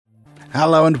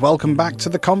Hello and welcome back to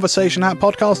the Conversation Hat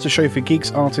podcast, a show for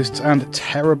geeks, artists and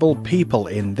terrible people.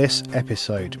 In this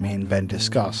episode, me and Ben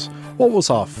discuss what was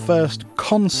our first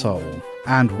console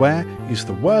and where is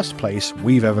the worst place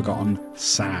we've ever gotten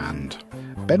sand.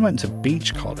 Ben went to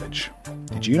Beach College.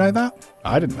 Did you know that?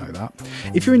 I didn't know that.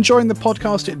 If you're enjoying the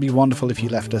podcast, it'd be wonderful if you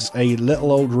left us a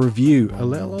little old review. A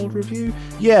little old review?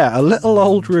 Yeah, a little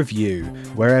old review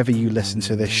wherever you listen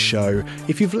to this show.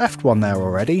 If you've left one there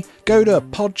already, go to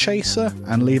Podchaser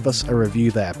and leave us a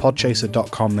review there.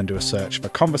 Podchaser.com, then do a search for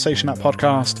Conversation Hat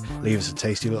Podcast. Leave us a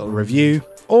tasty little review.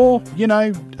 Or,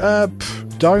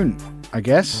 don't, I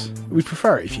guess. We'd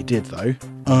prefer it if you did, though.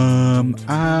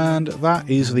 And that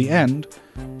is the end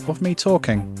of me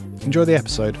talking. Enjoy the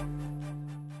episode.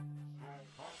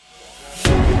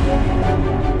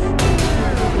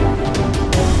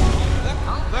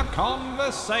 The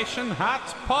Conversation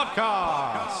Hat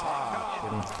Podcast.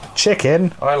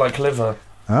 Chicken. I like liver.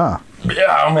 Ah.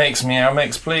 Meow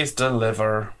mix, please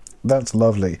deliver. That's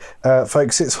lovely.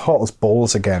 Folks, it's hot as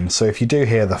balls again, so if you do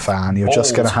hear the fan, you're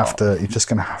just gonna have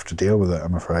to deal with it,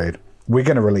 I'm afraid. We're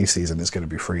gonna release these and it's gonna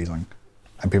be freezing.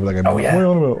 And people are going to be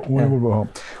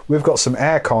hot. We've got some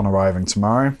aircon arriving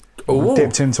tomorrow. We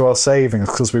dipped into our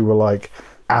savings because we were like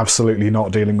absolutely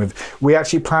not dealing with... We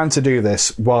actually planned to do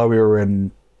this while we were in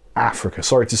Africa.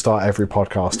 Sorry to start every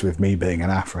podcast with me being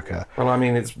in Africa. Well, I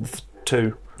mean, it's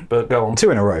two, but go on. 2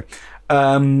 in a row.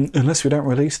 Unless we don't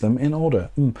release them in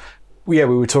order. Yeah,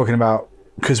 we were talking about...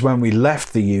 Because when we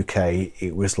left the UK,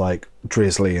 it was like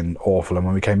drizzly and awful. And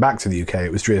when we came back to the UK,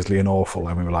 it was drizzly and awful.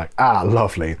 And we were like,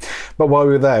 lovely. But while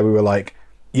we were there, we were like,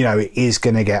 it is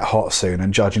going to get hot soon.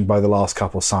 And judging by the last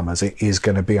couple of summers, it is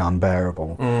going to be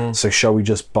unbearable. So shall we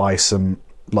just buy some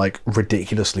like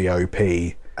ridiculously OP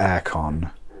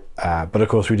aircon? But of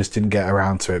course, we just didn't get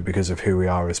around to it because of who we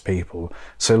are as people.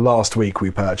 So last week,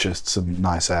 we purchased some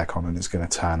nice aircon and it's going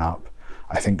to turn up.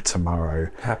 I think tomorrow.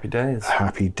 Happy days.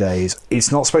 Happy days.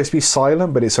 It's not supposed to be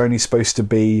silent, but it's only supposed to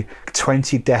be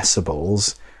 20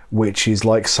 decibels, which is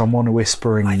like someone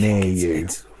whispering near you.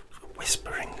 It's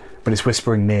whispering. But it's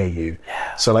whispering near you.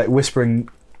 Yeah. So like whispering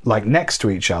like next to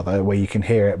each other where you can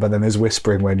hear it, but then there's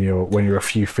whispering when you're a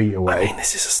few feet away. I mean,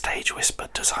 this is a stage whisper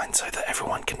designed so that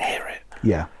everyone can hear it.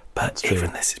 Yeah. But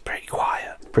even this is pretty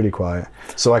quiet. Pretty quiet.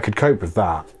 So I could cope with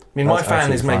that. I mean,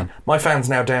 my fan's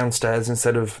now downstairs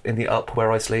instead of in the up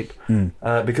where I sleep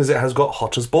because it has got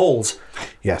hot as balls.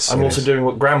 Yes, I'm also doing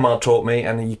what Grandma taught me,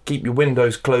 and you keep your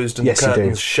windows closed and the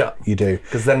curtains shut. You do.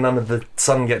 Because then none of the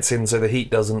sun gets in, so the heat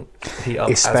doesn't heat up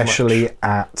especially as much.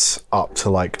 At up to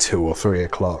like 2 or 3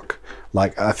 o'clock.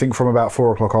 Like, I think from about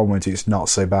 4 o'clock onwards, it's not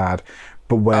so bad.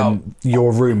 But when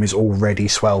your room is already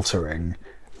sweltering,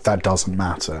 that doesn't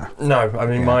matter. No, I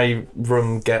mean, my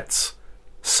room gets...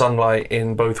 sunlight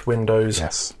in both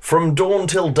windows from dawn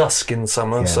till dusk in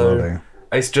summer, so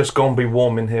it's just gonna be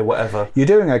warm in here, whatever. You're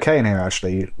doing okay in here,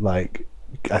 actually. Like,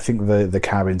 I think the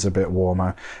cabin's a bit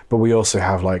warmer, but we also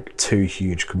have like 2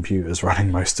 huge computers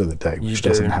running most of the day, which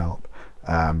doesn't help.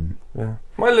 My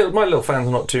little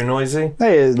fan's not too noisy.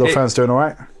 Hey, little fan's doing all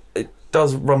right. It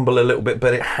does rumble a little bit,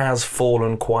 but it has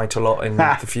fallen quite a lot in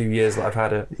the few years that I've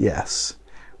had it. Yes.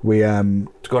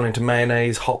 It's gone into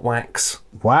mayonnaise, hot wax.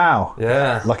 Wow.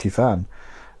 Yeah. Lucky fan.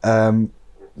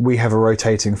 We have a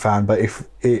rotating fan, but if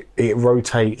it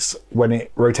rotates, when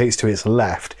it rotates to its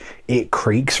left, it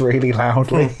creaks really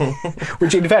loudly.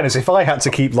 Which, in fairness, if I had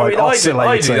to keep oscillating,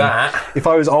 I do that. If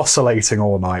I was oscillating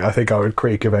all night, I think I would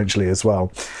creak eventually as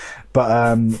well. But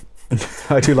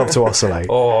I do love to oscillate.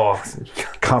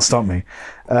 Can't stop me.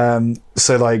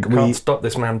 So like can't stop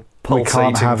this man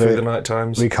pulsating through the night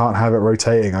times. We can't have it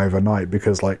rotating overnight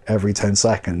because like every 10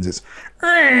 seconds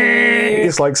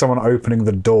it's like someone opening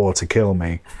the door to kill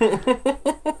me.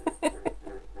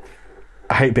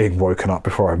 I hate being woken up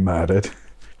before I'm murdered.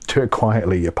 Do it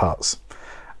quietly, you putz.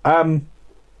 I'm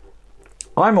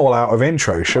all out of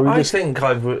intro. Shall we I think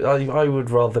I would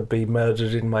rather be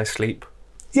murdered in my sleep.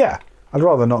 Yeah, I'd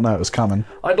rather not know it was coming.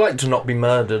 I'd like to not be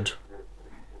murdered.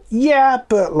 Yeah,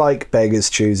 but like beggars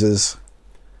choosers.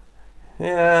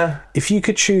 Yeah. If you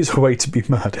could choose a way to be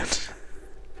murdered,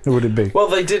 who would it be? Well,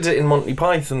 they did it in Monty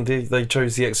Python. They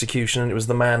chose the execution, and it was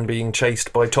the man being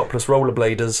chased by topless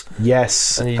rollerbladers.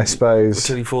 Yes, I suppose.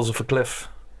 Until he falls off a cliff.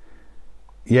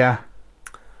 Yeah.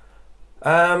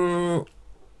 How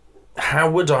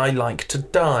would I like to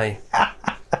die?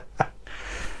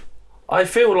 I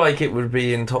feel like it would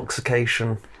be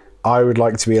intoxication. I would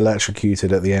like to be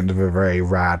electrocuted at the end of a very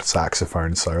rad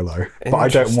saxophone solo. But I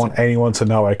don't want anyone to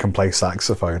know I can play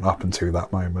saxophone up until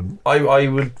that moment. I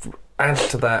would add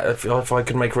to that, if I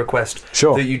could make a request,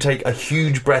 sure, that you take a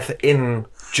huge breath in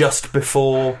just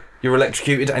before you're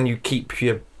electrocuted and you keep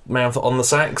your mouth on the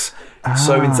sax.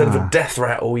 So instead of a death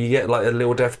rattle, you get like a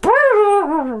little death.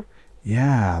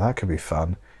 Yeah, that could be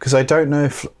fun. Because I don't know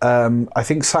if... I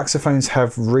think saxophones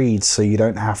have reeds, so you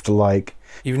don't have to, like...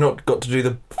 You've not got to do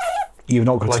the... You've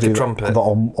not got like to do a trumpet.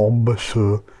 the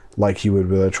embouchure like you would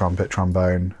with a trumpet,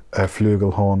 trombone, a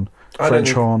flugelhorn,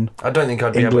 French horn. I don't think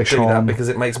I'd be English able to do horn. that because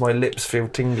it makes my lips feel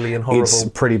tingly and horrible. It's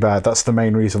pretty bad. That's the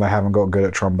main reason I haven't got good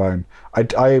at trombone.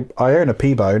 I own a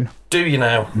P-bone. Do you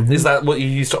now? Mm-hmm. Is that what you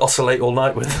used to oscillate all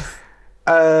night with?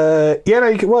 Yeah,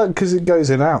 no, because it goes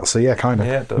in and out, so yeah, kind of.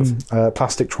 Yeah, it does.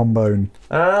 Plastic trombone.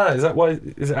 Is that why?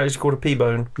 Is it actually called a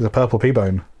P-bone? It's a purple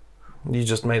P-bone. You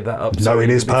just made that up. No, it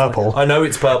is purple. I know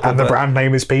it's purple. And the brand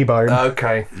name is P-bone.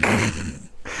 Okay.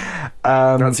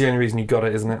 That's the only reason you got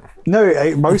it, isn't it?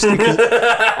 No, mostly because...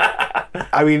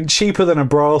 I mean, cheaper than a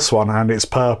brass one, and it's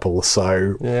purple,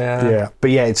 so... Yeah.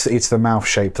 But yeah, it's the mouth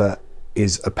shape that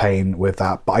is a pain with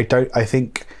that. But I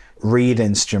think reed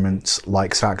instruments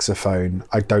like saxophone,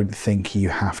 I don't think you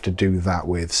have to do that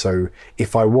with. So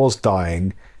if I was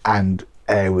dying and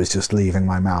air was just leaving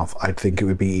my mouth, I'd think it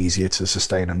would be easier to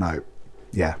sustain a note.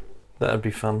 Yeah. That would be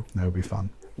fun. That would be fun.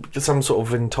 Some sort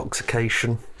of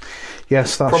intoxication.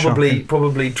 Yes, that's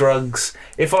probably drugs.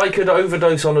 If I could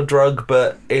overdose on a drug,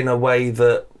 but in a way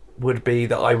that would be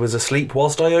that I was asleep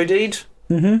whilst I OD'd.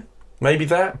 Mm-hmm. Maybe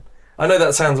that. I know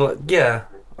that sounds like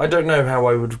I don't know how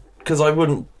I would, because I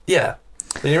wouldn't. Yeah.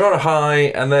 Then you're on a high,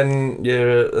 and then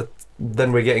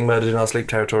then we're getting murdered in our sleep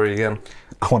territory again.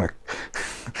 I want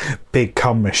a big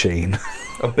cum machine.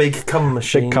 A big cum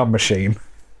machine. Big cum machine.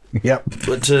 Yep.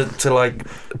 But to like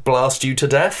blast you to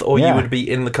death, or you would be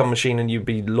in the cum machine and you'd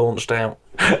be launched out.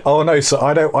 Oh no! So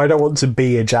I don't want to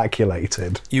be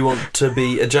ejaculated. You want to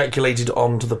be ejaculated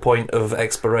on to the point of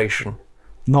expiration.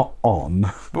 Not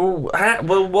on.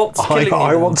 Well, what's killing you?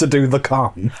 I want to do the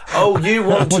cum. Oh, you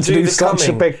want to do the such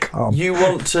cumming. a big cum. You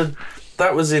want to.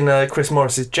 That was in Chris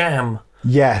Morris's Jam.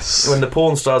 Yes. When the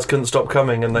porn stars couldn't stop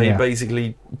coming and they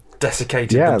basically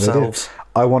desiccated themselves.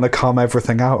 I want to cum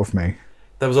everything out of me.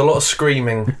 There was a lot of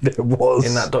screaming. There was.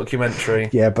 In that documentary.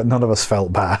 Yeah, but none of us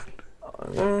felt bad.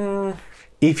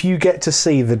 If you get to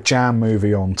see the Jam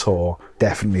movie on tour,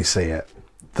 definitely see it.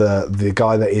 The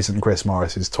guy that isn't Chris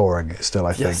Morris is touring it still,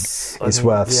 I think. It's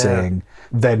worth seeing.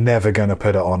 They're never going to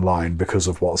put it online because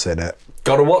of what's in it.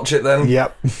 Gotta watch it then.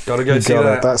 Yep. Gotta go see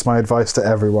that. That's my advice to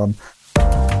everyone.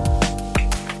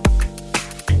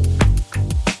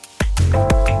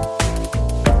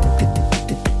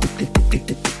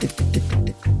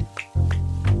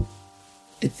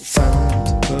 It's time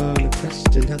to pull a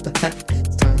question out the hat.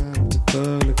 It's time to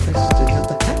pull a question out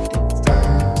the hat. It's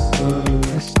time to pull a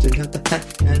question out the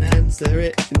hat and answer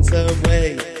it in some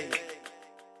way.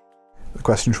 A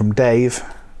question from Dave.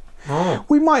 Oh.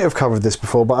 We might have covered this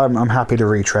before, but I'm happy to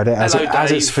retread it. As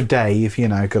it's for Dave,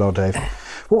 good old Dave.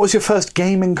 What was your first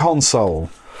gaming console?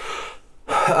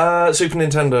 Super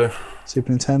Nintendo.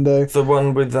 Super Nintendo. The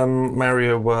one with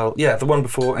Mario World. Yeah, the one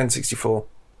before N64.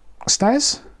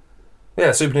 SNES?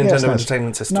 Yeah, Super Nintendo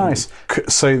Entertainment System. Nice.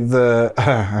 So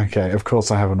okay, of course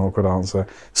I have an awkward answer.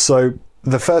 So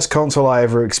the first console I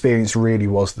ever experienced really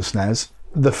was the SNES.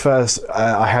 The first,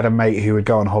 I had a mate who would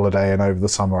go on holiday, and over the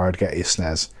summer I'd get his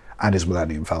SNES and his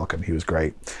Millennium Falcon. He was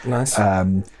great. Nice.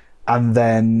 And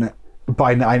then,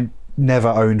 I never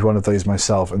owned one of those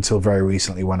myself until very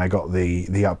recently when I got the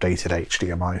updated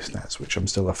HDMI SNES, which I'm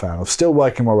still a fan of. Still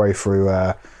working my way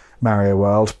through Mario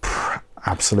World.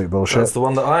 Absolute bullshit. That's the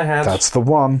one that I had. That's the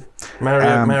one.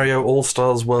 Mario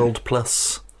All-Stars World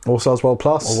Plus. All-Stars World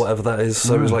Plus? Or whatever that is.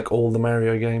 So it was like all the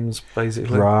Mario games,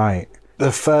 basically. Right.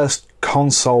 The first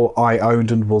console I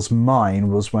owned and was mine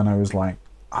was when I was like,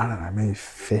 I don't know, maybe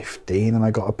 15, and I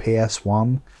got a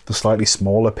PS1. The slightly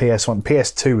smaller PS1.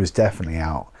 PS2 was definitely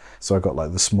out. So I got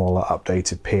like the smaller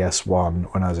updated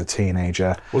PS1 when I was a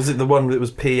teenager. Was it the one that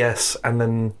was PS and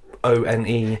then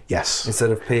ONE? Yes. Instead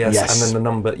of PS and then the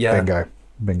number, yeah.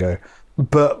 Bingo.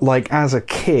 But like as a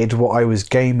kid, what I was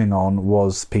gaming on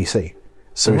was PC.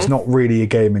 So it's not really a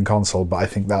gaming console, but I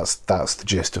think that's the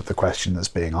gist of the question that's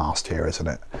being asked here, isn't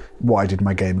it? What I did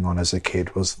my gaming on as a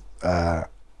kid was,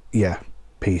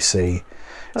 PC.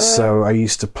 So I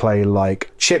used to play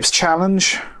like Chips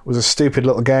Challenge was a stupid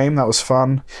little game. That was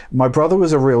fun. My brother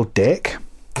was a real dick.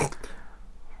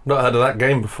 Not heard of that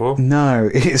game before. No,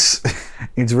 it's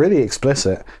really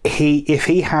explicit. If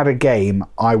he had a game,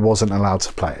 I wasn't allowed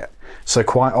to play it. So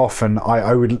quite often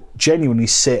I would genuinely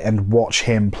sit and watch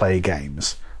him play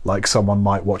games. Like someone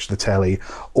might watch the telly,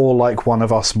 or like one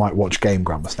of us might watch Game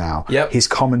Grumps now. Yep. His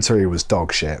commentary was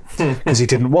dog shit because he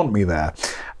didn't want me there.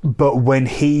 But when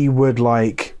he would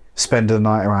like spend the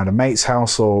night around a mate's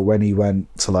house, or when he went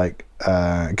to like,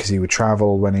 because he would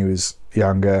travel when he was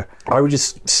younger, I would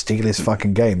just steal his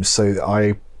fucking games. So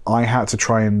I had to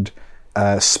try and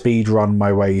speed run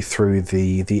my way through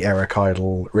the Eric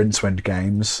Idle Rincewind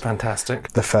games. Fantastic.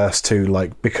 The first two,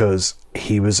 like, because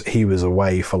he was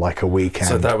away for like a weekend.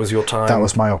 So that was your time. That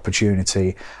was my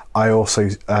opportunity. I also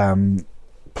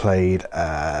played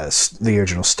the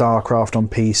original StarCraft on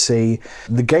PC.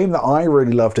 The game that I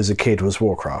really loved as a kid was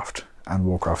Warcraft, and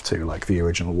Warcraft 2, like the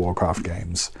original Warcraft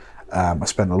games. I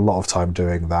spent a lot of time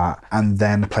doing that, and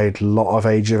then played a lot of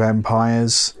Age of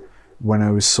Empires when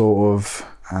I was sort of,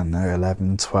 I don't know,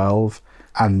 11, 12.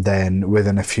 And then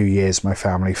within a few years, my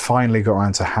family finally got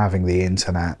around to having the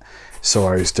internet.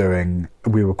 So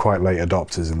we were quite late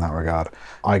adopters in that regard.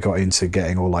 I got into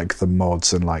getting all like the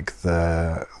mods and like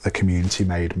the community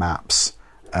made maps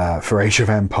for Age of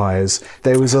Empires.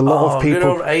 There was a lot of people. Good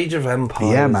old Age of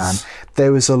Empires. Yeah, man.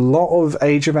 There was a lot of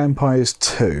Age of Empires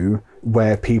 2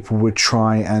 where people would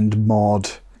try and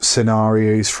mod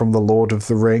scenarios from the Lord of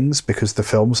the Rings because the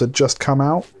films had just come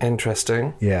out.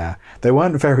 Interesting. Yeah, they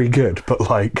weren't very good, but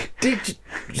like,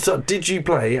 did you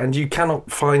play? And you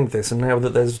cannot find this, and now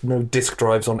that there's no disc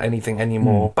drives on anything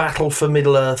anymore. Battle for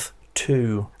Middle Earth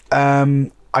 2.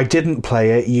 I didn't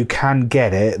play it. You can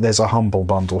get it. There's a Humble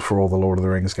Bundle for all the Lord of the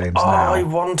Rings games now. I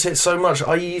want it so much.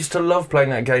 I used to love playing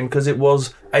that game because it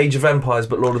was Age of Empires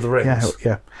but Lord of the Rings.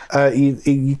 Yeah.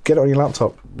 You get it on your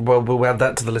laptop. Well, we'll add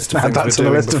that to the list of Add things that we're to the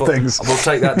doing list of before. things. We'll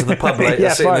take that to the pub later,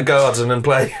 Yeah, sit in the fine. garden and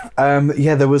play.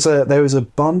 Yeah, there was a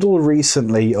bundle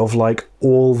recently of like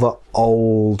all the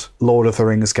old Lord of the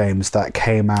Rings games that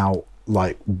came out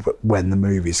like when the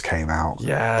movies came out.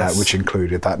 Yes. Which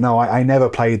included that. No, I never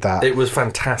played that. It was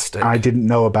fantastic. I didn't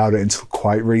know about it until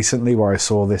quite recently where I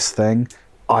saw this thing.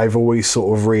 I've always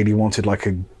sort of really wanted like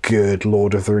a good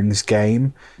Lord of the Rings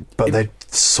game, but there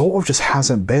sort of just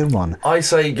hasn't been one. I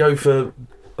say go for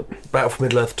Battle for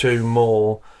Middle-earth 2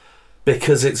 more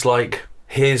because it's like,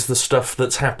 here's the stuff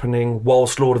that's happening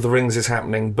whilst Lord of the Rings is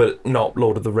happening, but not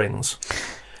Lord of the Rings.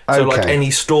 So like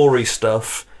any story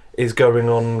stuff is going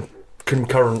on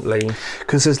concurrently,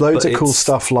 because there's loads of cool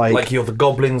stuff like you're the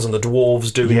goblins and the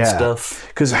dwarves doing stuff.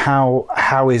 Because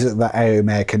how is it that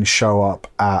Eomer can show up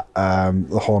at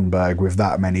the Hornburg with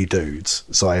that many dudes?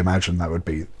 So I imagine that would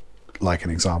be like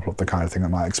an example of the kind of thing I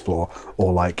might explore,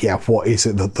 or like, what is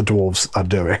it that the dwarves are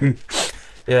doing?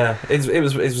 Yeah, it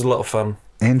was a lot of fun.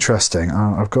 Interesting.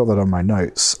 I've got that on my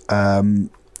notes.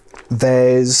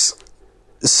 There's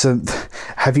some.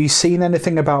 Have you seen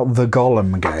anything about the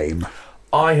Gollum game?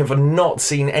 I have not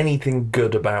seen anything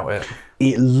good about it.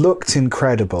 It looked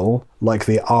incredible, like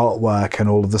the artwork and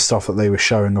all of the stuff that they were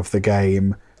showing of the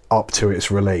game up to its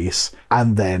release,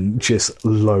 and then just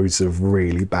loads of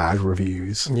really bad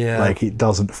reviews. Yeah. Like, it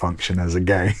doesn't function as a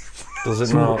game. Does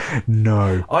it not?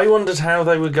 No. I wondered how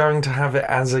they were going to have it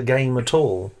as a game at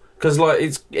all. Because like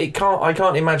I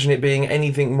can't imagine it being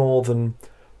anything more than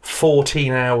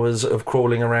 14 hours of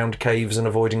crawling around caves and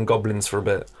avoiding goblins for a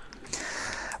bit.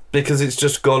 Because it's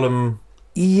just Gollum.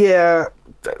 Yeah.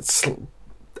 That's,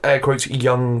 air quotes,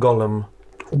 young Gollum.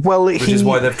 Well, which is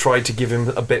why they've tried to give him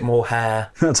a bit more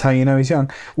hair. That's how you know he's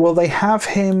young. Well, they have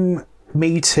him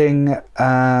meeting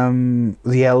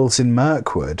the elves in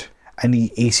Mirkwood, and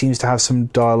he seems to have some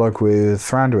dialogue with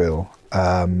Thranduil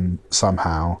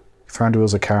somehow.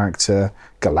 Thranduil's a character.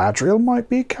 Galadriel might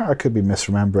be a character. I could be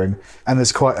misremembering. And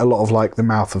there's quite a lot of like the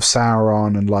Mouth of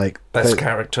Sauron and like best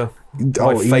character.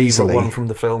 My favourite one from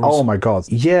the films. Oh my god.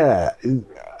 Yeah.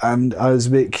 And I was a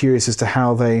bit curious as to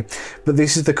how they... But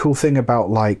this is the cool thing about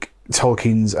like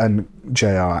Tolkien's and JR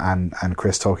and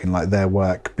Chris Tolkien, like their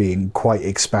work being quite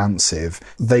expansive.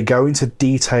 They go into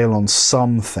detail on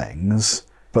some things,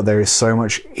 but there is so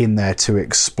much in there to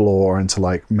explore and to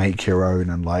like make your own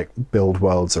and like build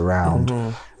worlds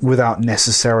around without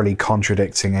necessarily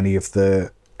contradicting any of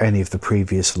the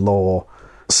previous lore.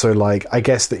 So like I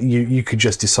guess that you could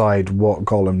just decide what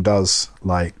Gollum does,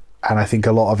 like, and I think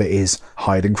a lot of it is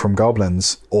hiding from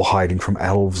goblins or hiding from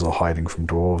elves or hiding from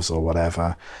dwarves or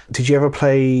whatever. Did you ever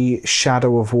play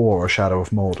Shadow of War or Shadow of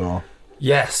Mordor?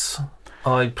 Yes.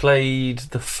 I played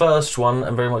the first one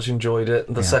and very much enjoyed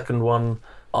it. The second one,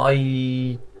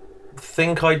 I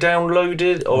think I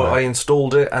downloaded or I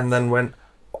installed it and then went,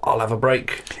 I'll have a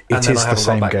break. It is the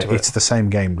same game. It's the same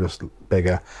game, just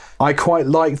bigger. I quite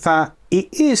like that.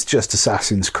 It is just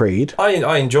Assassin's Creed.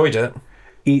 I enjoyed it.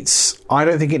 I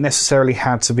don't think it necessarily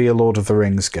had to be a Lord of the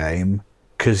Rings game,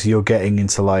 because you're getting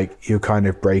into like, you're kind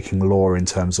of breaking lore in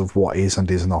terms of what is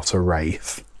and is not a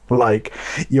wraith. Like,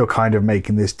 you're kind of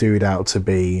making this dude out to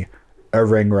be a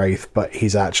ring wraith, but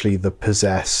he's actually the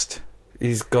possessed.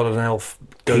 He's got an elf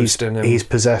ghost in him. He's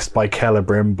possessed by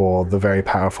Celebrimbor, the very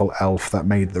powerful elf that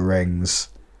made the rings,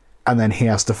 and then he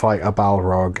has to fight a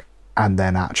Balrog and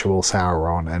then actual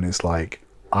Sauron, and it's like,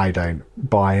 I don't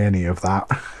buy any of that.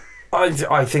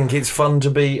 I think it's fun to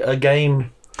be a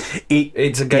game.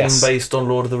 It's a game based on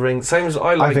Lord of the Rings. Same as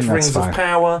I like Rings of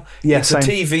Power. Yeah, it's a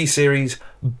TV series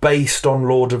based on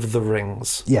Lord of the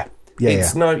Rings. Yeah.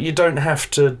 No, you don't have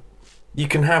to. You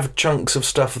can have chunks of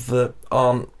stuff that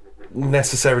aren't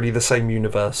necessarily the same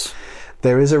universe.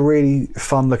 There is a really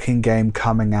fun-looking game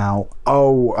coming out.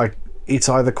 It's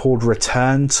either called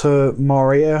Return to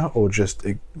Moria or just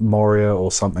Moria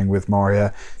or something with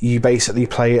Moria. You basically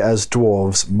play as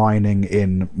dwarves mining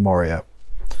in Moria.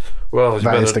 Well,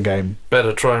 that is the game.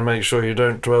 Better try and make sure you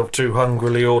don't delve too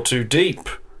hungrily or too deep,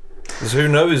 because who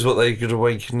knows what they could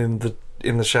awaken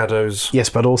in the shadows. Yes,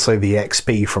 but also the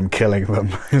XP from killing them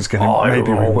is going to maybe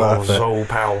be worth it. So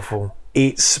powerful.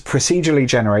 It's procedurally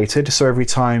generated, so every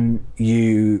time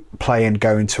you play and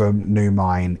go into a new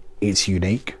mine, it's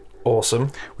unique.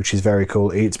 Awesome. Which is very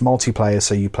cool. It's multiplayer,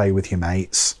 so you play with your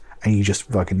mates and you just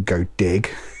fucking go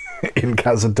dig in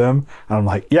Khazad-dûm. And I'm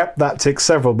like, yep, that ticks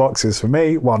several boxes for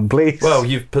me. One, please. Well,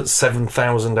 you've put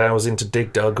 7,000 hours into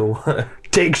Dig Dug or...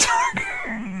 Dig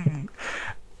Dug?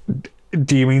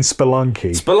 Do you mean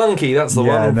Spelunky? Spelunky, that's the one.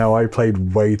 Yeah, no, I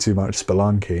played way too much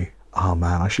Spelunky. Oh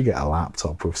man, I should get a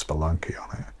laptop with Spelunky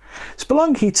on it.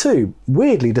 Spelunky 2,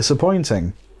 weirdly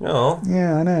disappointing. Oh.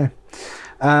 Yeah, I know.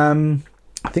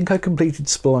 I think I completed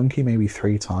Spelunky maybe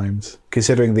 3 times,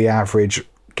 considering the average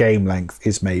game length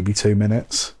is maybe 2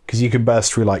 minutes. Because you can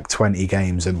burst through like 20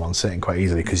 games in one sitting quite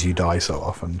easily because you die so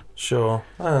often. Sure.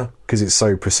 Because it's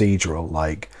so procedural,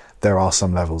 like there are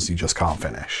some levels you just can't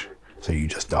finish, so you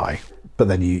just die. But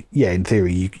then in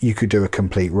theory, you could do a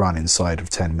complete run inside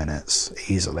of 10 minutes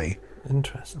easily.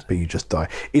 Interesting. But you just die.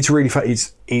 It's really fun.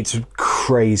 It's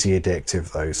crazy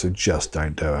addictive though, so just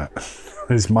don't do it.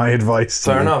 Is my advice to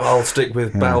Fair you. enough, I'll stick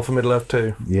with Battle for Middle-earth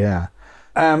 2. Yeah.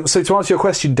 So to answer your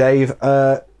question, Dave,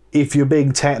 if you're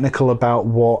being technical about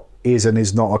what is and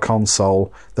is not a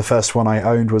console, the first one I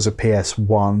owned was a PS1,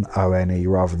 ONE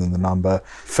rather than the number.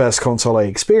 First console I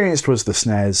experienced was the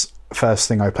SNES. First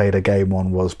thing I played a game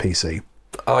on was PC.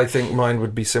 I think mine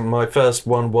would be similar. My first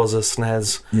one was a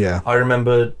SNES. Yeah. I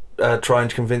remember trying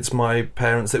to convince my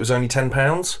parents that it was only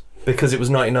 £10 because it was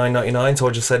 $99.99, so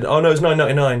I just said, oh no, it's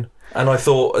 $9.99. And I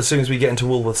thought, as soon as we get into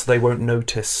Woolworths, they won't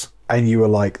notice. And you were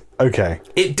like, okay.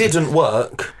 It didn't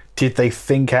work. Did they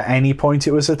think at any point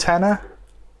it was a tenner?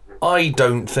 I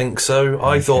don't think so. Okay.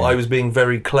 I thought I was being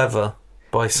very clever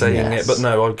by saying it, but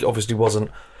no, I obviously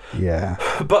wasn't. Yeah.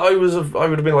 But I would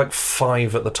have been like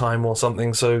 5 at the time or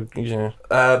something, so, you know.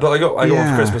 But I got one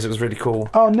for Christmas, it was really cool.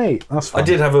 Oh, neat. That's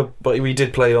fun. But we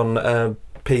did play on...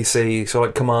 PC, so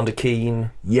like Commander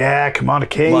Keen. Yeah, Commander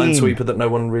Keen. Minesweeper that no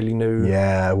one really knew.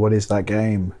 Yeah, what is that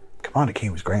game? Commander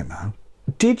Keen was great, man.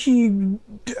 Did you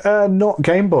not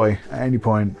Game Boy at any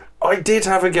point? I did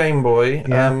have a Game Boy.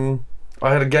 Yeah.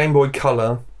 I had a Game Boy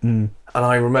Colour. And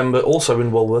I remember also in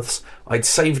Woolworths, I'd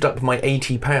saved up my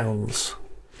 £80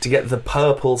 to get the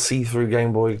purple see-through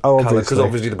Game Boy Colour, because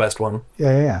obviously the best one.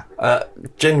 Yeah.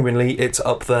 Genuinely, it's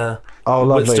up there. Oh,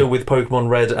 lovely. But still with Pokemon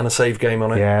Red and a save game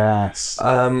on it. Yes.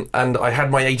 And I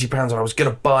had my £80 and I was going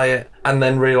to buy it, and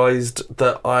then realised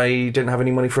that I didn't have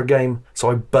any money for a game, so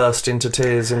I burst into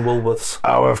tears in Woolworths.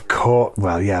 Oh, of course.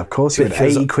 Well, yeah, of course you had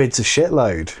 80 quid's a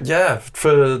shitload. Yeah,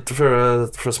 for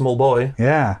a small boy.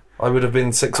 Yeah. I would have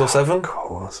been 6 or 7. Of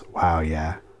course. Wow,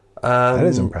 yeah. That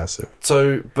is impressive.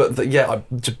 So, I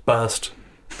just burst.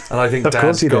 And I think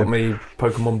Dad got me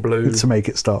Pokemon Blue. To make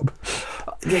it stop.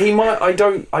 He might. I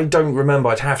don't remember.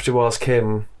 I'd have to ask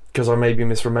him, because I may be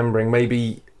misremembering.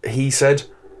 Maybe he said,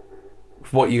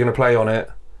 what are you going to play on it?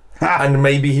 And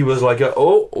maybe he was like,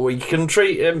 oh, we can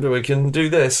treat him, we can do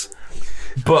this.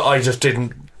 But I just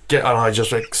didn't get, and I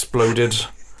just exploded.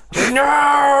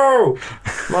 No!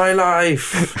 My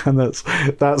life! And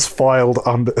that's filed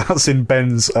under, that's in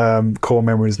Ben's core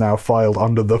memories now, filed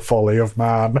under the folly of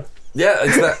man. Yeah,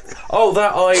 it's that. Oh,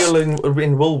 that aisle in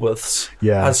Woolworths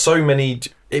has so many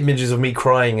images of me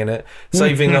crying in it,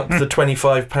 saving up the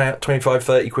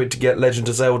 30 quid to get Legend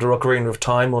of Zelda Ocarina of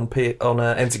Time on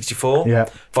N64. Yeah.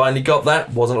 Finally got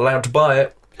that, wasn't allowed to buy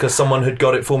it, because someone had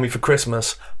got it for me for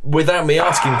Christmas, without me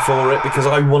asking for it, because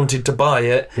I wanted to buy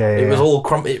it. It was all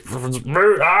crumpled.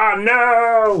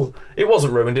 No! It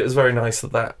wasn't ruined, it was very nice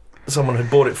that someone had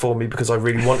bought it for me because I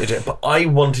really wanted it, but I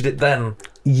wanted it then.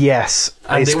 Yes.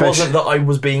 And it wasn't that I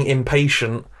was being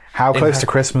impatient. How close to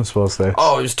Christmas was this?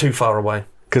 Oh, it was too far away.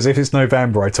 Because if it's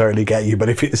November, I totally get you, but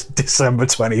if it's December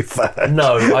 23rd...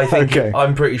 No, I think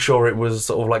I'm pretty sure it was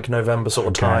sort of like November sort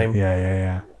of time.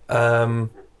 Yeah.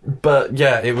 But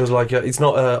yeah, it was like it's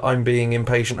not I'm being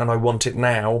impatient and I want it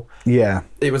now. Yeah.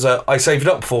 It was I saved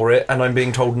up for it and I'm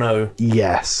being told no.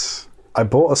 Yes. I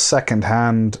bought a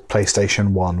second-hand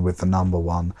PlayStation 1 with the number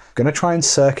 1. Gonna try and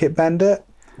circuit bend it.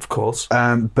 Of course.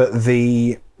 But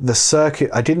the circuit,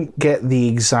 I didn't get the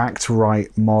exact right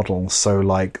model. So,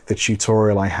 like, the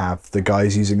tutorial I have, the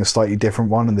guy's using a slightly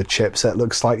different one and the chipset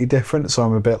looks slightly different. So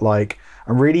I'm a bit like,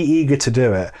 I'm really eager to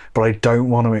do it, but I don't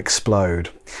want to explode.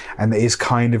 And it is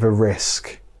kind of a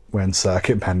risk when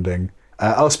circuit bending.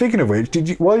 Speaking of which,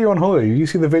 while you're on holiday, did you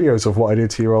see the videos of what I did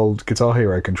to your old Guitar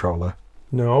Hero controller?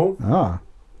 No. Ah.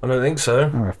 I don't think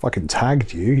so. Oh, I fucking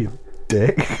tagged you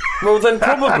dick. Well, then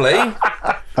probably.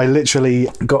 I literally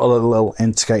got a little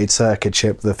integrated circuit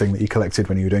chip, the thing that you collected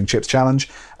when you were doing Chips Challenge,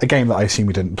 a game that I assume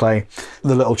you didn't play.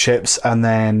 The little chips, and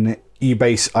then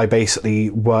I basically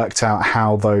worked out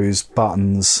how those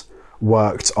buttons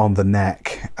worked on the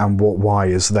neck and what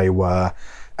wires they were,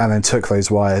 and then took those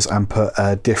wires and put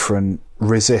a different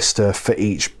resistor for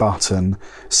each button.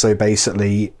 So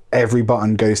basically, every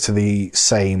button goes to the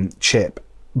same chip,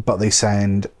 but they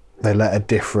let a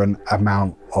different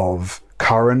amount of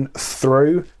current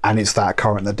through, and it's that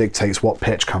current that dictates what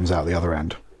pitch comes out the other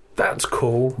end. That's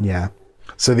cool. Yeah.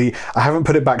 So I haven't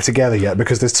put it back together yet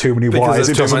because there's too many wires.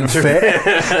 It doesn't fit.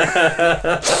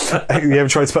 You ever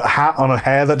tried to put a hat on a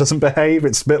hair that doesn't behave?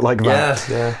 It's a bit like that.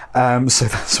 Yeah. So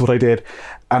that's what I did.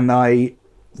 And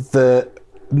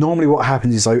normally what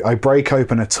happens is I break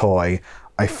open a toy,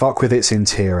 I fuck with its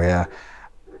interior,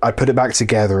 I put it back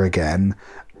together again,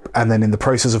 and then in the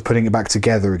process of putting it back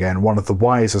together again, one of the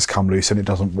wires has come loose and it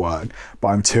doesn't work. But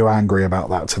I'm too angry about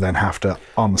that to then have to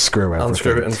unscrew everything.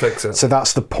 Unscrew it and fix it. So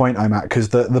that's the point I'm at, because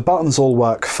the buttons all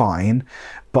work fine,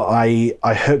 but I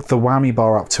hooked the whammy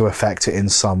bar up to affect it in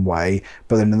some way,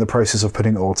 but then in the process of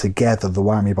putting it all together, the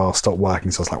whammy bar stopped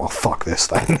working, so I was like, well, fuck this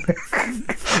thing.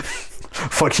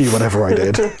 Fuck you, whatever I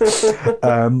did.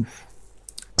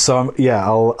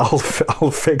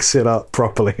 I'll fix it up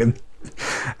properly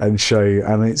and show you,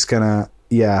 and it's gonna,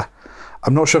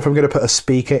 I'm not sure if I'm going to put a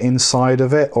speaker inside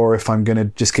of it or if I'm going to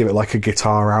just give it like a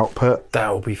guitar output.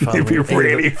 That would be fun. It'd be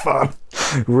really fun.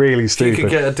 Really stupid. You could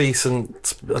get a decent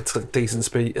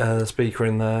speaker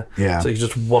in there. Yeah. So you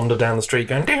just wander down the street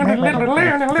going... And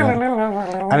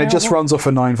it just runs off a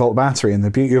 9-volt battery. And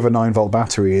the beauty of a 9-volt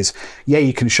battery is,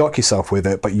 you can shock yourself with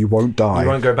it, but you won't die. You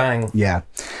won't go bang. Yeah.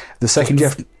 The second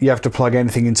you have to plug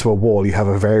anything into a wall, you have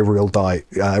a very real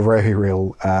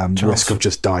risk of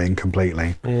just dying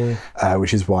completely. Yeah.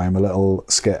 Which is why I'm a little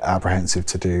apprehensive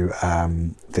to do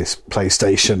this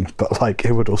PlayStation, but like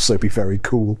it would also be very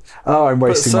cool. Oh, I'm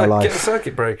wasting my life. Get a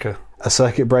circuit breaker. A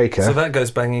circuit breaker? So that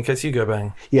goes bang in case you go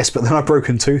bang. Yes, but then I've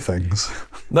broken two things.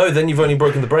 No, then you've only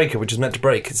broken the breaker, which is meant to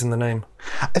break. It's in the name.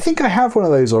 I think I have one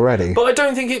of those already. But I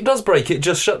don't think it does break. It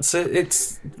just shuts it.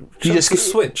 Shuts the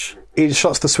switch. It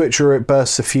shuts the switch, or it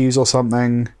bursts a fuse or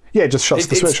something. Yeah, it just shuts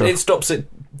the switch off. It stops it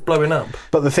blowing up.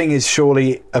 But the thing is,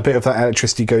 surely a bit of that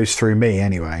electricity goes through me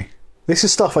anyway. This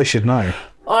is stuff I should know.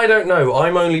 I don't know.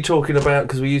 I'm only talking about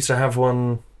because we used to have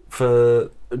one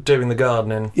for doing the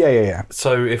gardening. Yeah.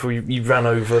 So if you ran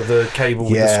over the cable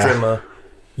with the strimmer,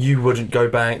 you wouldn't go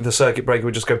bang. The circuit breaker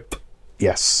would just go...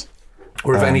 Yes.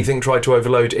 Or if anything tried to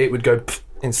overload, it would go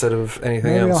instead of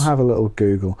anything else. Maybe I'll have a little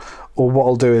Google. Or what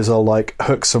I'll do is I'll like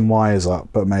hook some wires up,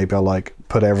 but maybe I'll like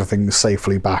put everything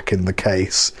safely back in the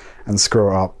case and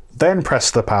screw it up. Then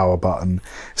press the power button.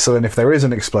 So then if there is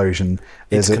an explosion...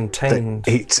 It's contained.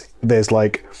 There's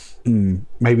like...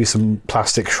 maybe some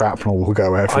plastic shrapnel will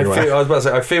go everywhere. I was about to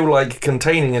say, I feel like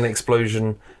containing an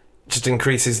explosion just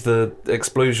increases the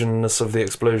explosionness of the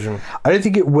explosion. I don't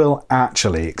think it will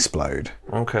actually explode.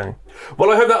 Okay.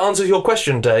 Well, I hope that answers your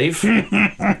question, Dave.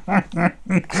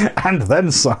 And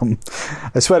then some.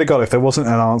 I swear to God, if there wasn't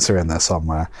an answer in there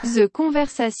somewhere. The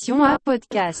Conversation à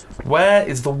podcast. Where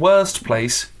is the worst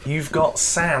place you've got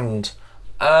sand?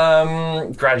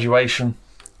 Graduation.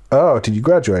 Oh, did you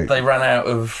graduate? They ran out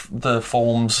of the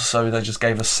forms, so they just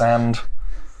gave us sand.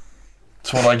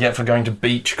 That's what I get for going to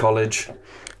Beach College.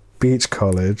 Beach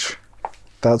College.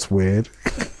 That's weird.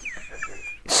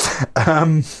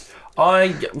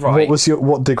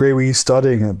 What degree were you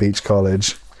studying at Beach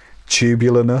College?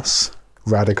 Tubularness?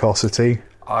 Radicosity?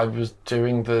 I was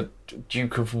doing the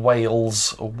Duke of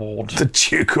Wales Award. The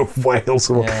Duke of Wales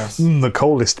Award. Yes. The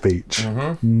coldest beach.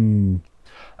 Mm-hmm.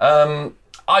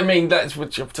 I mean, there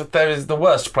is the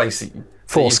worst place that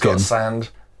you've got sand.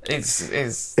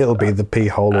 It'll be the pee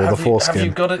hole or the foreskin. Have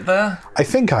you got it there? I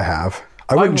think I have.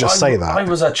 I wouldn't just say that. I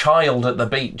was a child at the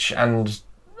beach, and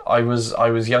I was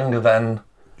younger then.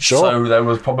 Sure. So there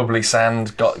was probably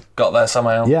sand got there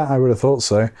somehow. Yeah, I would have thought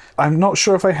so. I'm not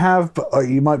sure if I have, but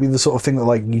you might be the sort of thing that,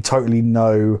 like, you totally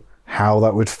know how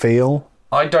that would feel.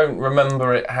 I don't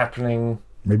remember it happening.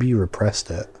 Maybe you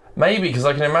repressed it. Maybe, because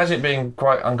I can imagine it being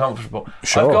quite uncomfortable.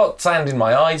 Sure. I've got sand in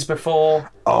my eyes before.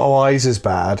 Oh, eyes is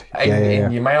bad.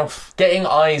 In your mouth. Getting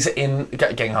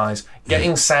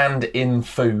sand in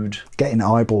food. Getting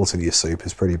eyeballs in your soup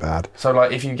is pretty bad. So,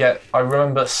 like, if you get... I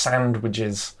remember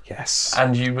sandwiches. Yes.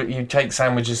 And you take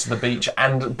sandwiches to the beach,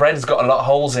 and bread has got a lot of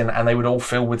holes in, and they would all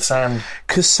fill with sand.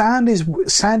 Because sand is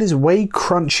way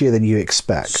crunchier than you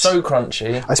expect. So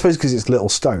crunchy. I suppose because it's little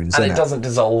stones, And isn't it doesn't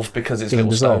dissolve because it's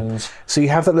little stones. So you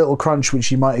have that little crunch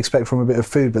which you might expect from a bit of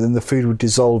food, but then the food would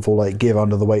dissolve or, like, give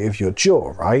under the weight of your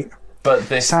jaw, right? But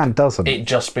this sand doesn't. It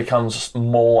just becomes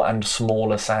more and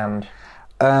smaller sand.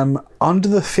 Under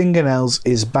the fingernails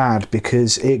is bad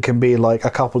because it can be like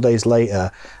a couple of days later,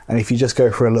 and if you just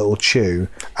go for a little chew,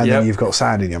 and then you've got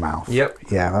sand in your mouth. Yep.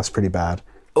 Yeah, that's pretty bad.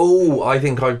 Oh, I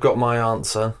think I've got my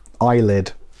answer.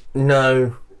 Eyelid.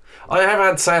 No. I have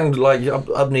had sand like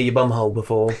up near your bumhole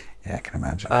before. Yeah, I can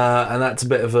imagine. And that's a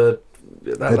bit of a...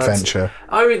 adventure.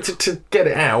 I mean, to get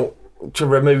it out, to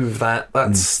remove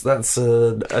that's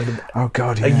oh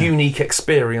God, yeah. a unique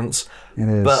experience. It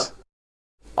is. But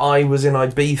I was in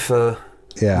Ibiza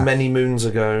many moons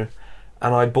ago,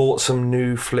 and I bought some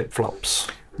new flip-flops.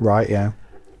 Right, yeah.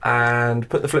 And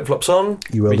put the flip-flops on.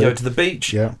 We go to the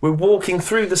beach. Yeah. We're walking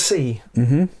through the sea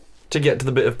to get to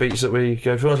the bit of beach that we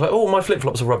go through. I was like, oh, my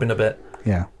flip-flops are rubbing a bit.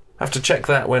 Yeah. Have to check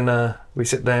that when we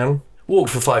sit down. Walk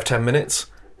for 5-10 minutes.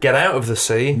 Get out of the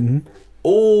sea.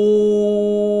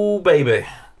 Oh, baby.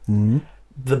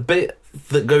 The bit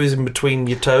that goes in between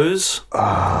your toes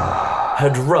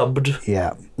had rubbed,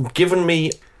 given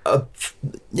me an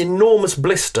enormous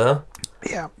blister.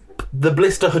 Yeah. The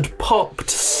blister had popped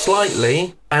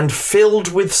slightly and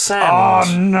filled with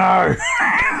sand.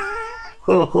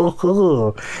 Oh,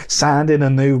 no. Sand in a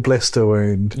new blister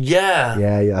wound. Yeah.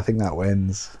 Yeah, I think that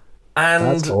wins. And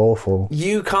that's awful.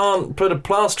 You can't put a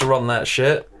plaster on that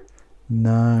shit.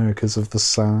 No, because of the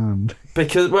sand.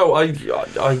 Because, well, I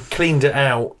cleaned it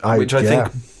out, which I think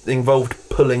involved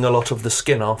pulling a lot of the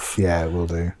skin off. Yeah, it will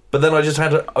do. But then I just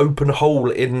had an open hole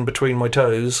in between my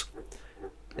toes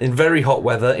in very hot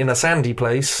weather in a sandy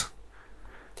place.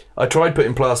 I tried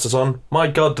putting plasters on. My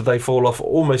God, did they fall off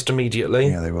almost immediately.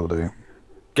 Yeah, they will do.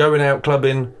 Going out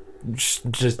clubbing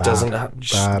just doesn't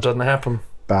happen.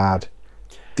 Bad.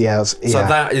 Yeah, so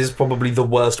that is probably the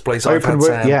worst place I've had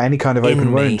sand. Yeah, any kind of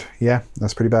open wound. Yeah,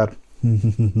 that's pretty bad.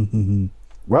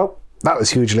 Well, that was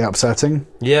hugely upsetting.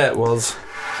 Yeah, it was.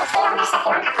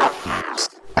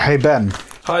 Hey, Ben.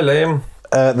 Hi, Liam.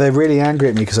 They're really angry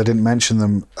at me because I didn't mention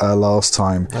them last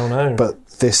time. Oh, no. But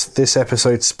this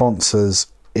episode's sponsors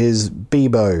is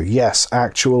Bebo. Yes,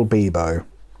 actual Bebo.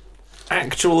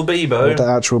 Actual Bebo? What did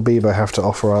actual Bebo have to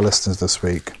offer our listeners this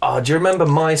week? Oh, do you remember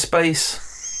MySpace?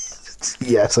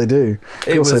 Yes, I do.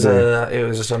 It was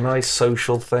just a nice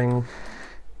social thing.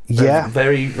 Yeah.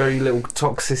 Very, very little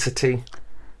toxicity.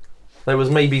 There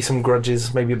was maybe some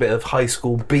grudges, maybe a bit of high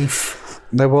school beef.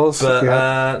 There was, but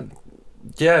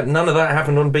none of that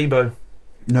happened on Bebo.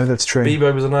 No, that's true.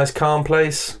 Bebo was a nice, calm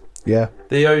place. Yeah.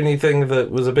 The only thing that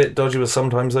was a bit dodgy was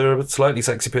sometimes there were slightly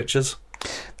sexy pictures.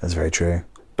 That's very true.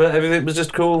 But everything was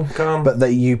just cool, calm. But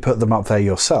that you put them up there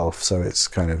yourself, so it's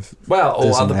kind of... Well,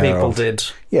 or other people did.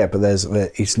 Yeah, but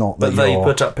it's not that But they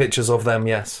put up pictures of them,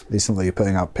 yes. It's not that you're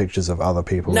putting up pictures of other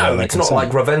people. No, it's not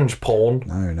like revenge porn.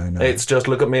 No. It's just,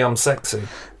 look at me, I'm sexy.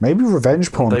 Maybe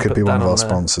revenge porn could be one of our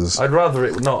sponsors. I'd rather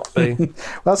it not be. Well,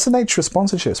 that's the nature of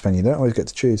sponsorships, Ben. You don't always get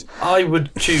to choose. I would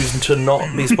choose to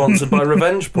not be sponsored by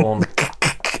revenge porn.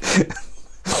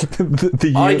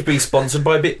 I'd be sponsored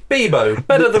by Bebo.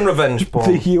 Better than revenge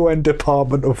porn. The UN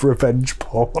Department of Revenge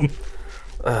Porn.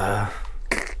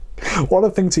 What a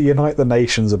thing to unite the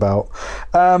nations about.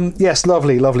 Yes,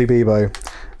 lovely Bebo.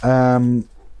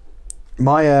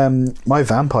 My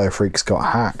Vampire Freaks got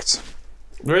hacked.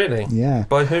 Really? Yeah.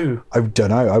 By who? I don't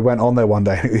know. I went on there one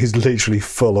day and it was literally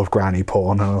full of granny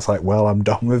porn, and I was like, well, I'm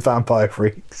done with Vampire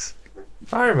Freaks.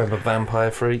 I remember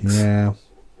Vampire Freaks. Yeah.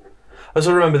 I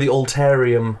also remember the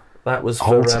Altarium. That was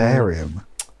for... Altarium?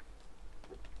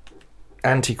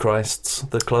 Antichrists,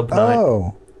 the club night.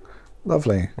 Oh,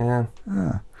 lovely. Yeah.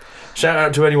 Shout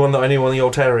out to anyone that I knew on the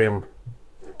Altarium.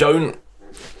 Don't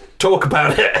talk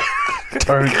about it.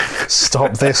 Don't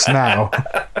stop this now.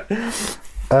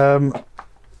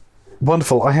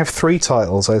 Wonderful. I have 3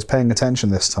 titles. I was paying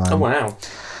attention this time. Oh,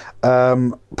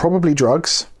 wow. Probably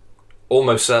drugs.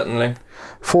 Almost certainly.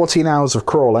 14 hours of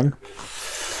crawling.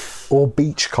 Or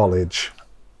beach college.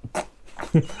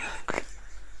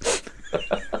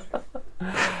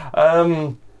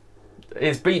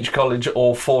 Is Beach College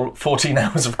or 14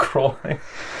 hours of crawling?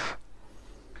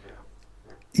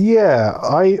 Yeah,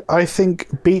 I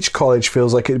think Beach College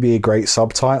feels like it'd be a great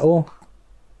subtitle.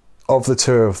 Of the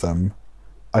two of them,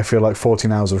 I feel like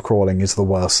 14 hours of crawling is the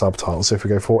worst subtitle. So if we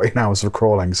go 14 hours of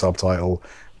crawling subtitle,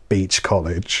 Beach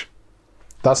College.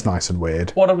 That's nice and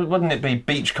weird. Wouldn't it be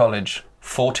Beach College,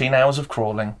 14 hours of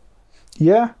crawling?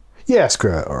 Yeah? Yeah,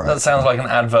 screw it, alright. That sounds like an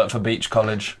advert for Beach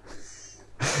College.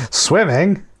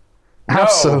 Swimming? No.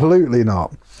 Absolutely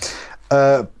not.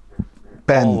 Ben,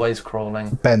 Always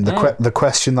crawling. Ben, the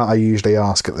question that I usually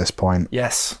ask at this point.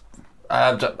 Yes.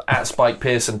 At Spike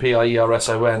Pearson,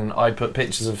 Pierson, I put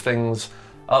pictures of things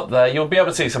up there. You'll be able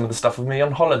to see some of the stuff of me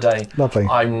on holiday. Lovely.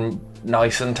 I'm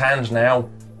nice and tanned now.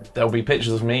 There'll be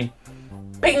pictures of me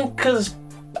pink as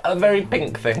a very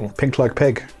pink thing. Pink like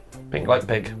pig. Pink like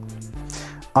pig.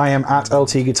 I am at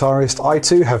LT Guitarist. I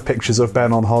too have pictures of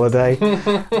Ben on holiday.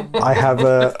 I have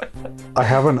an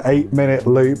 8-minute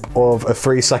loop of a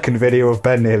 3-second video of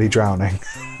Ben nearly drowning.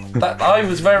 I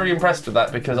was very impressed with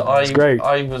that because great.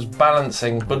 I was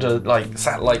balancing Buddha,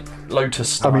 sat like lotus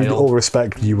style. I mean, all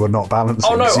respect, you were not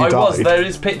balancing. Oh no, I was. There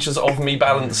is pictures of me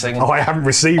balancing. Oh, I haven't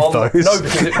received those. No,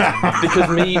 because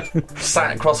me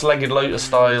sat cross-legged lotus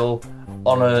style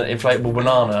on an inflatable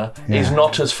banana is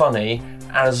not as funny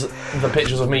as the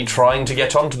pictures of me trying to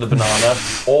get onto the banana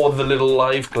or the little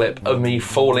live clip of me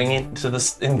falling into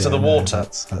the water.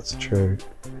 That's true.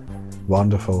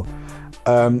 Wonderful.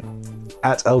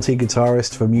 At LT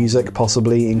Guitarist for music,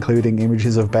 possibly including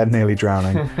images of Ben nearly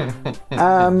drowning.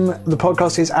 The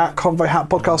podcast is at Convo Hat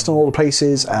Podcast on all the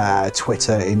places,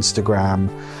 Twitter, Instagram,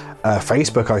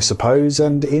 Facebook, I suppose,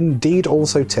 and indeed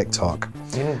also TikTok.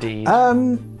 Indeed.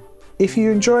 If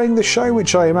you're enjoying the show,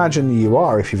 which I imagine you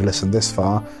are if you've listened this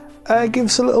far, give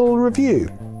us a little review.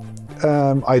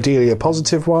 Ideally a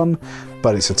positive one,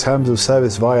 but it's a terms of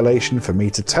service violation for me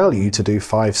to tell you to do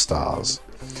 5 stars.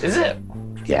 Is it?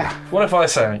 Yeah. What if I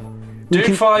say,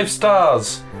 do 5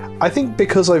 stars? I think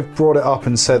because I've brought it up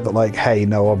and said that, hey,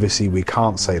 no, obviously we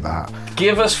can't say that.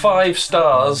 Give us 5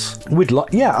 stars. I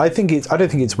don't think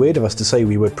it's weird of us to say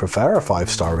we would prefer a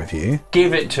 5-star review.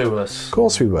 Give it to us. Of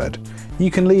course we would. You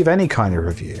can leave any kind of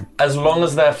review. As long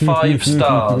as they're 5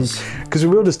 stars. Because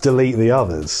we will just delete the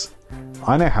others.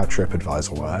 I know how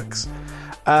TripAdvisor works.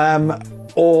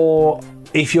 Or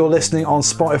if you're listening on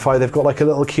Spotify, they've got a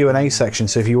little Q&A section,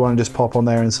 so if you want to just pop on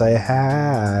there and say,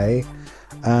 hey,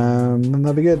 then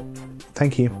that'd be good.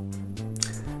 Thank you.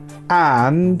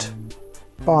 And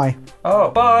bye. Oh,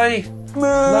 bye.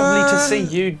 Lovely to see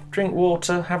you. Drink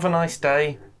water. Have a nice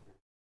day.